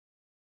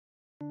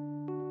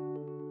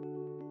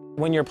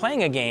When you're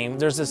playing a game,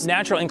 there's this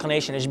natural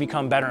inclination as you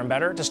become better and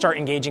better to start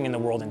engaging in the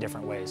world in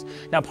different ways.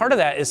 Now, part of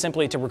that is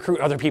simply to recruit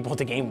other people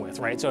to game with,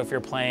 right? So if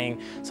you're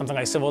playing something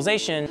like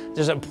Civilization,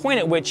 there's a point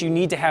at which you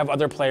need to have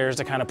other players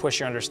to kind of push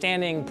your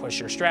understanding, push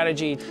your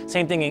strategy.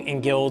 Same thing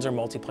in guilds or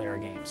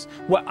multiplayer games.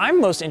 What I'm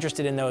most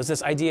interested in, though, is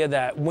this idea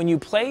that when you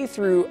play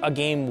through a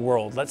game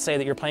world, let's say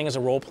that you're playing as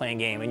a role-playing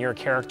game and you're a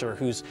character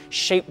who's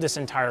shaped this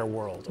entire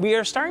world, we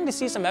are starting to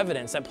see some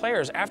evidence that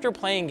players, after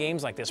playing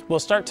games like this, will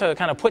start to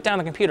kind of put down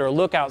the computer,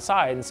 look outside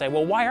and say,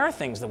 well, why are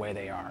things the way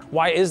they are?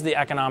 Why is the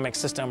economic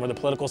system or the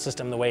political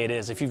system the way it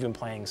is if you've been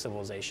playing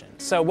Civilization?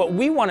 So what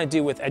we want to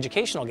do with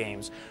educational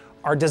games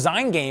are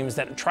design games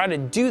that try to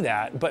do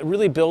that, but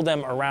really build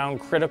them around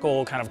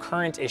critical kind of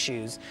current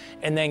issues,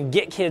 and then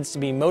get kids to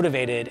be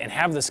motivated and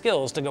have the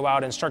skills to go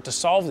out and start to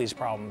solve these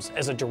problems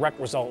as a direct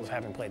result of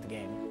having played the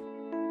game.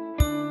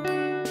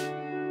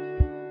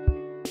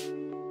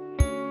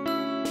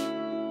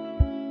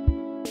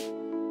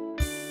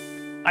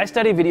 I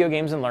study video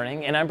games and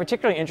learning, and I'm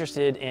particularly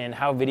interested in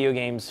how video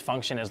games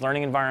function as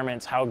learning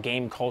environments, how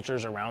game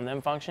cultures around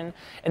them function,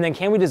 and then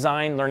can we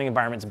design learning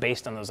environments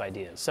based on those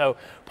ideas? So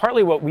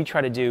partly what we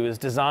try to do is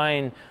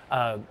design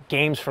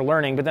games for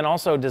learning, but then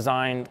also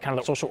design kind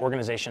of the social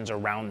organizations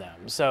around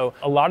them. So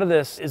a lot of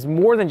this is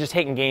more than just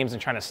taking games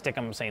and trying to stick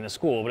them, say, in a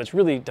school, but it's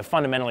really to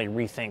fundamentally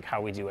rethink how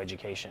we do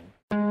education.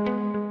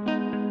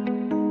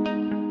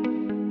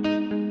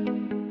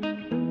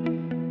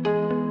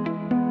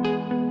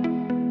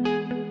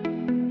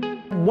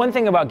 One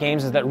thing about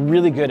games is that they're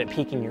really good at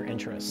piquing your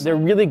interest. They're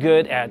really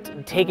good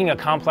at taking a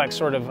complex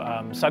sort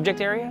of subject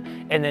area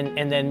and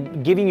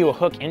then giving you a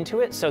hook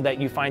into it so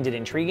that you find it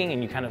intriguing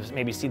and you kind of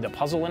maybe see the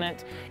puzzle in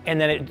it. And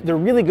then they're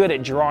really good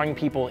at drawing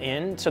people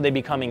in so they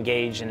become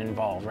engaged and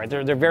involved, right?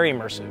 They're very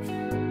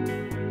immersive.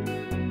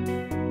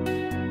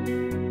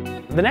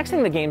 The next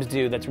thing that games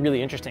do that's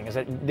really interesting is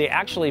that they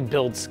actually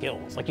build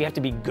skills. Like, you have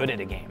to be good at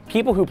a game.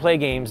 People who play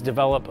games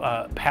develop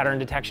pattern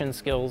detection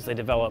skills, they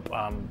develop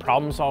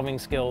problem-solving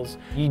skills.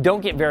 You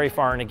don't get very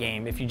far in a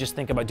game if you just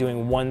think about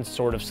doing one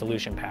sort of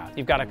solution path.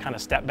 You've got to kind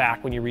of step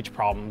back when you reach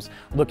problems,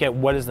 look at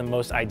what is the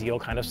most ideal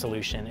kind of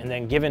solution, and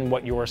then given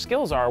what your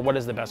skills are, what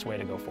is the best way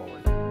to go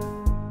forward.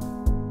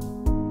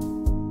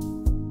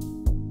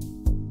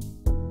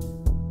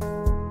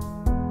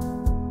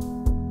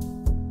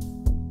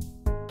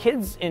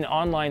 Kids in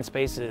online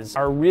spaces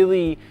are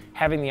really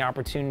having the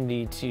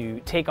opportunity to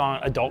take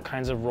on adult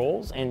kinds of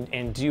roles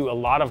and do a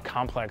lot of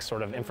complex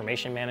sort of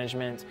information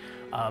management.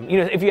 You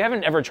know, if you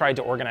haven't ever tried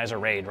to organize a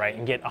raid, right,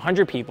 and get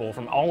 100 people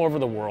from all over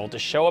the world to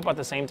show up at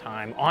the same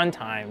time, on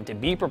time, to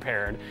be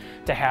prepared,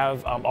 to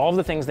have all of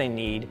the things they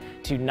need,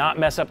 to not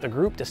mess up the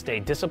group, to stay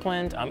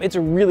disciplined, it's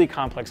a really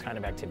complex kind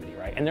of activity,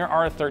 right? And there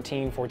are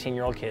 13,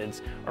 14-year-old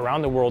kids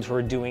around the world who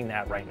are doing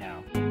that right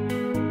now.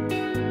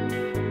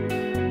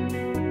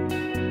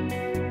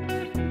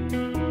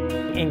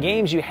 In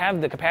games, you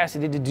have the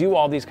capacity to do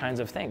all these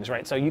kinds of things,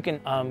 right? So you can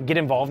get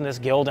involved in this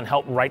guild and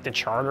help write the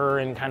charter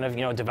and kind of,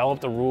 you know, develop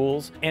the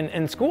rules.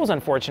 In schools,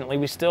 unfortunately,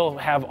 we still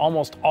have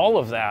almost all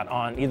of that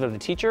on either the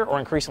teacher or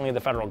increasingly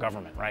the federal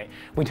government, right?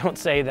 We don't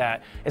say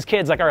that as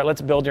kids, like, all right, let's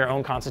build your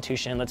own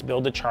constitution, let's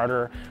build a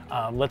charter,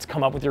 let's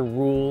come up with your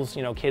rules.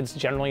 You know, kids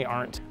generally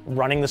aren't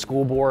running the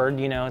school board,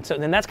 you know, and so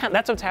then that's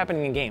what's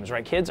happening in games,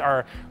 right? Kids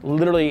are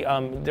literally,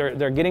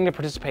 they're getting to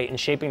participate in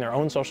shaping their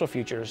own social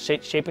futures,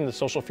 shaping the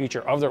social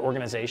future of their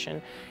organization,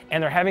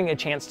 and they're having a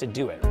chance to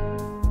do it.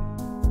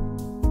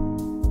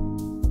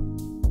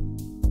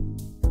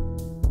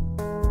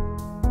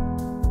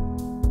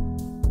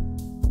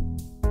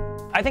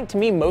 I think, to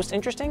me, most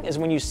interesting is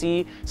when you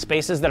see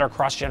spaces that are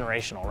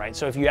cross-generational, right?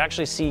 So if you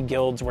actually see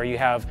guilds where you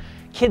have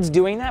kids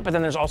doing that, but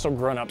then there's also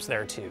grown-ups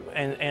there too.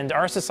 And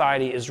our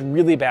society is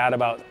really bad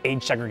about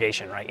age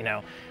segregation, right? You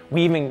know,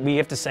 we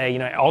have to say, you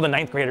know, all the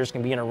 9th graders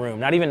can be in a room.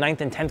 Not even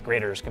 9th and 10th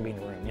graders can be in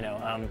a room, you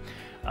know.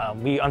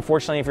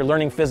 Unfortunately, if you're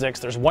learning physics,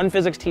 there's one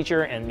physics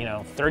teacher and, you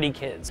know, 30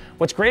 kids.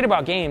 What's great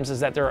about games is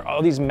that there are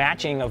all these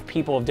matching of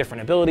people of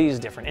different abilities,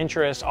 different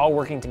interests, all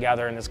working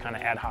together in this kind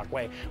of ad hoc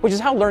way, which is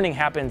how learning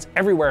happens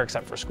everywhere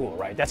except for school,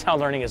 right? That's how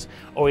learning has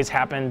always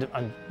happened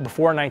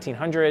before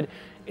 1900.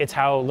 It's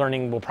how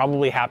learning will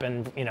probably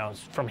happen, you know,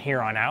 from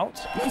here on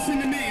out.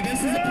 Listen to me, this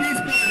is a peace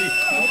party.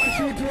 I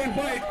want you to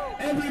invite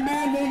every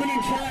man, woman,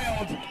 and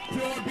child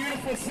to our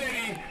beautiful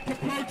city to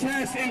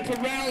protest and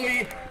to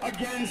rally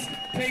against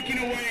taking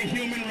away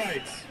human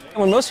rights.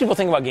 When most people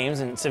think about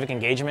games and civic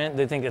engagement,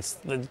 they think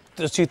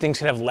those two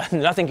things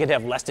nothing could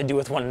have less to do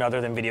with one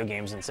another than video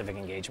games and civic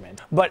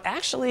engagement. But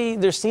actually,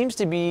 there seems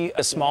to be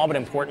a small but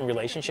important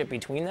relationship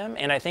between them,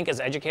 and I think as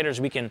educators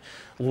we can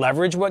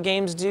leverage what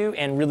games do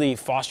and really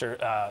foster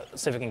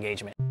civic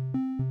engagement.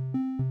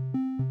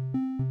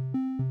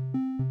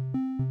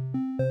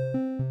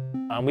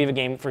 We have a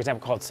game, for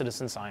example, called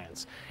Citizen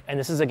Science. And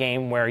this is a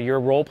game where you're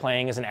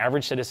role-playing as an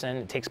average citizen.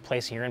 It takes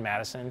place here in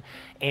Madison.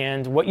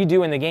 And what you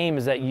do in the game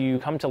is that you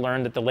come to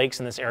learn that the lakes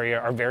in this area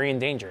are very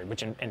endangered,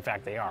 which in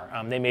fact they are.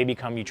 They may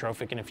become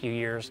eutrophic in a few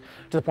years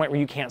to the point where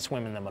you can't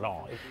swim in them at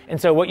all. And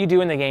so what you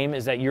do in the game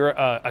is that you're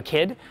a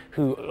kid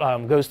who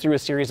goes through a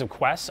series of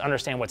quests,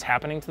 understand what's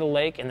happening to the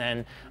lake, and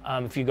then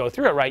if you go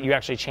through it right, you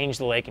actually change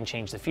the lake and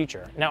change the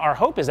future. Now our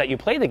hope is that you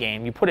play the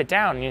game, you put it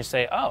down, and you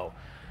say, oh,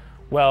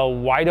 well,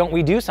 why don't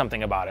we do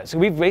something about it? So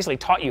we've basically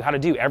taught you how to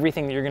do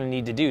everything that you're going to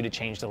need to do to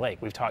change the lake.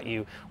 We've taught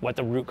you what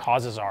the root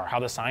causes are, how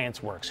the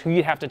science works, who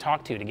you have to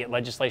talk to get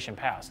legislation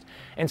passed.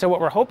 And so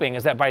what we're hoping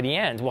is that by the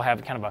end, we'll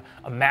have kind of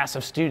a mass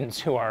of students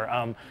who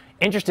are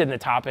interested in the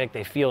topic,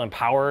 they feel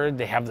empowered,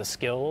 they have the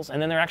skills, and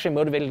then they're actually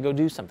motivated to go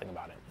do something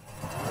about it.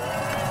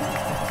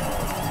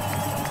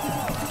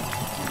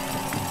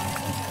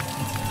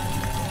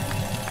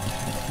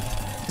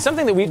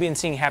 Something that we've been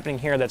seeing happening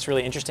here that's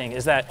really interesting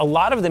is that a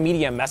lot of the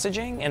media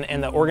messaging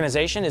and the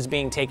organization is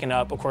being taken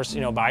up, of course,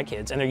 by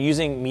kids, and they're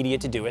using media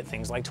to do it,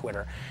 things like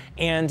Twitter.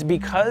 And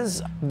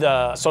because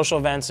the social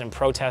events and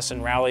protests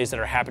and rallies that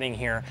are happening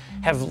here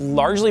have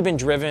largely been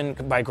driven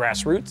by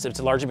grassroots, it's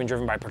largely been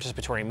driven by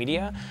participatory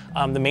media,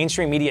 the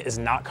mainstream media is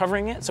not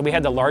covering it. So we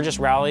had the largest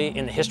rally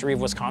in the history of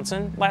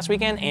Wisconsin last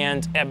weekend,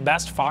 and at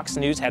best, Fox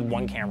News had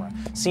one camera.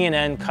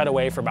 CNN cut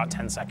away for about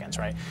 10 seconds,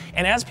 right?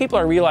 And as people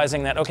are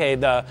realizing that, okay,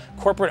 the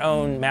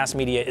corporate-owned mass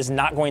media is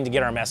not going to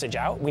get our message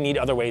out, we need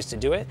other ways to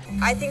do it.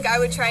 I think I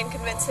would try and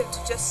convince him to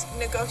just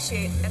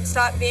negotiate and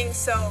stop being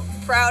so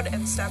proud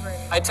and stubborn.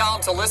 I tell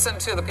him to listen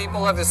to the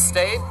people of his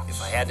state.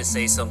 If I had to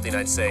say something,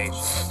 I'd say,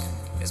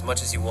 as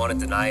much as you want to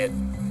deny it,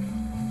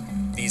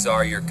 these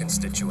are your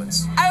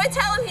constituents. I would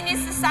tell him he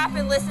needs to stop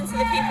and listen to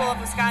the people of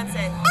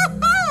Wisconsin.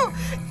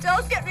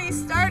 Don't get me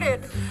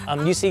started.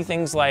 You see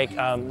things like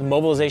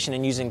mobilization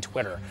and using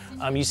Twitter.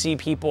 You see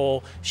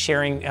people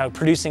sharing,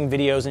 producing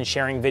videos and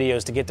sharing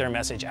videos to get their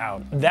message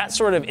out. That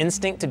sort of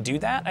instinct to do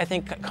that, I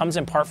think, comes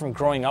in part from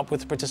growing up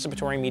with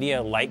participatory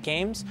media like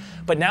games.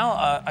 But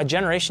now a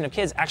generation of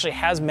kids actually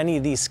has many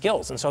of these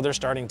skills, and so they're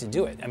starting to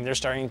do it. I mean, they're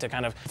starting to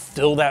kind of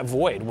fill that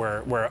void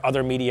where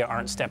other media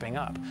aren't stepping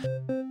up.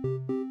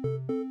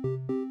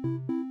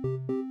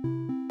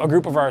 A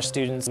group of our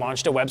students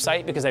launched a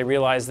website because they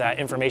realized that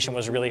information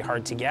was really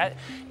hard to get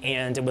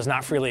and it was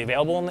not freely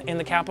available in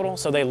the Capitol.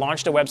 So they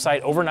launched a website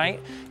overnight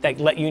that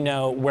let you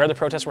know where the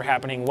protests were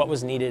happening, what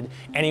was needed.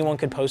 Anyone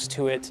could post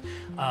to it.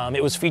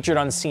 It was featured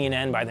on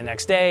CNN by the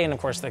next day, and of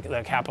course the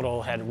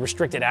Capitol had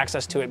restricted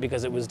access to it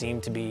because it was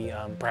deemed to be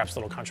perhaps a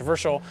little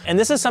controversial. And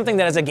this is something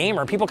that as a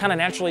gamer, people kind of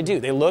naturally do.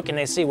 They look and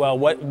they see, well,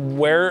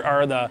 where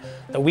are the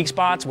weak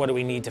spots? What do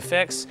we need to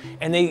fix?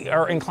 And they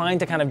are inclined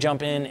to kind of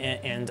jump in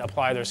and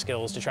apply their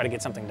skills to try to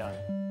get something done.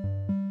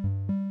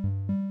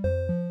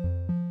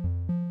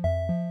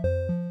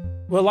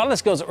 Well, a lot of the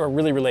skills are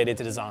really related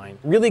to design.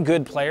 Really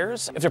good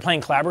players, if they're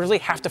playing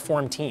collaboratively, have to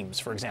form teams,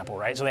 for example,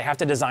 right? So they have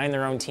to design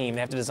their own team, they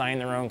have to design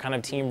their own kind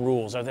of team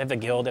rules, or they have a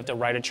guild, they have to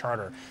write a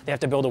charter, they have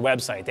to build a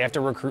website, they have to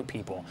recruit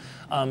people.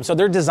 So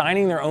they're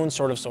designing their own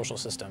sort of social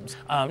systems.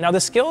 Now the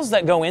skills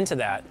that go into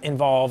that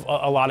involve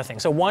a lot of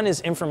things. So one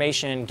is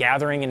information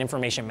gathering and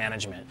information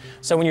management.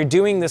 So when you're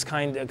doing this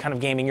kind of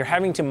gaming, you're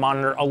having to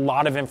monitor a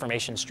lot of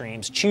information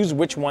streams, choose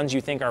which ones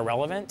you think are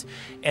relevant,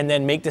 and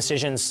then make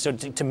decisions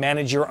to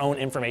manage your own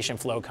information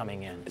flow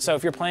coming in. So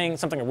if you're playing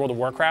something like World of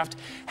Warcraft,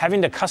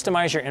 having to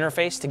customize your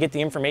interface to get the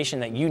information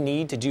that you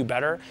need to do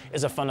better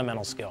is a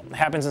fundamental skill. It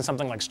happens in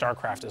something like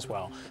StarCraft as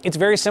well. It's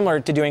very similar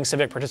to doing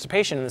civic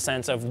participation in the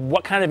sense of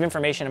what kind of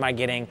information am I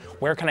getting,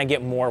 where can I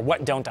get more,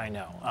 what don't I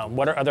know?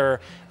 What are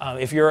other,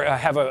 if you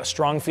have a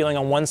strong feeling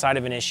on one side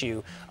of an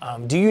issue,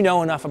 do you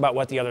know enough about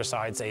what the other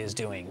side, say, is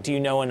doing? Do you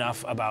know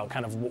enough about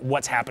kind of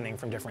what's happening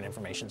from different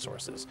information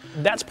sources?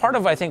 That's part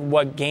of, I think,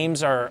 what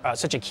games are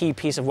such a key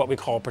piece of what we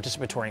call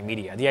participatory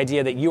media. The idea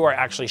that you are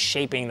actually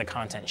shaping the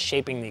content,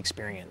 shaping the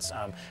experience,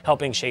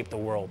 helping shape the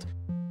world.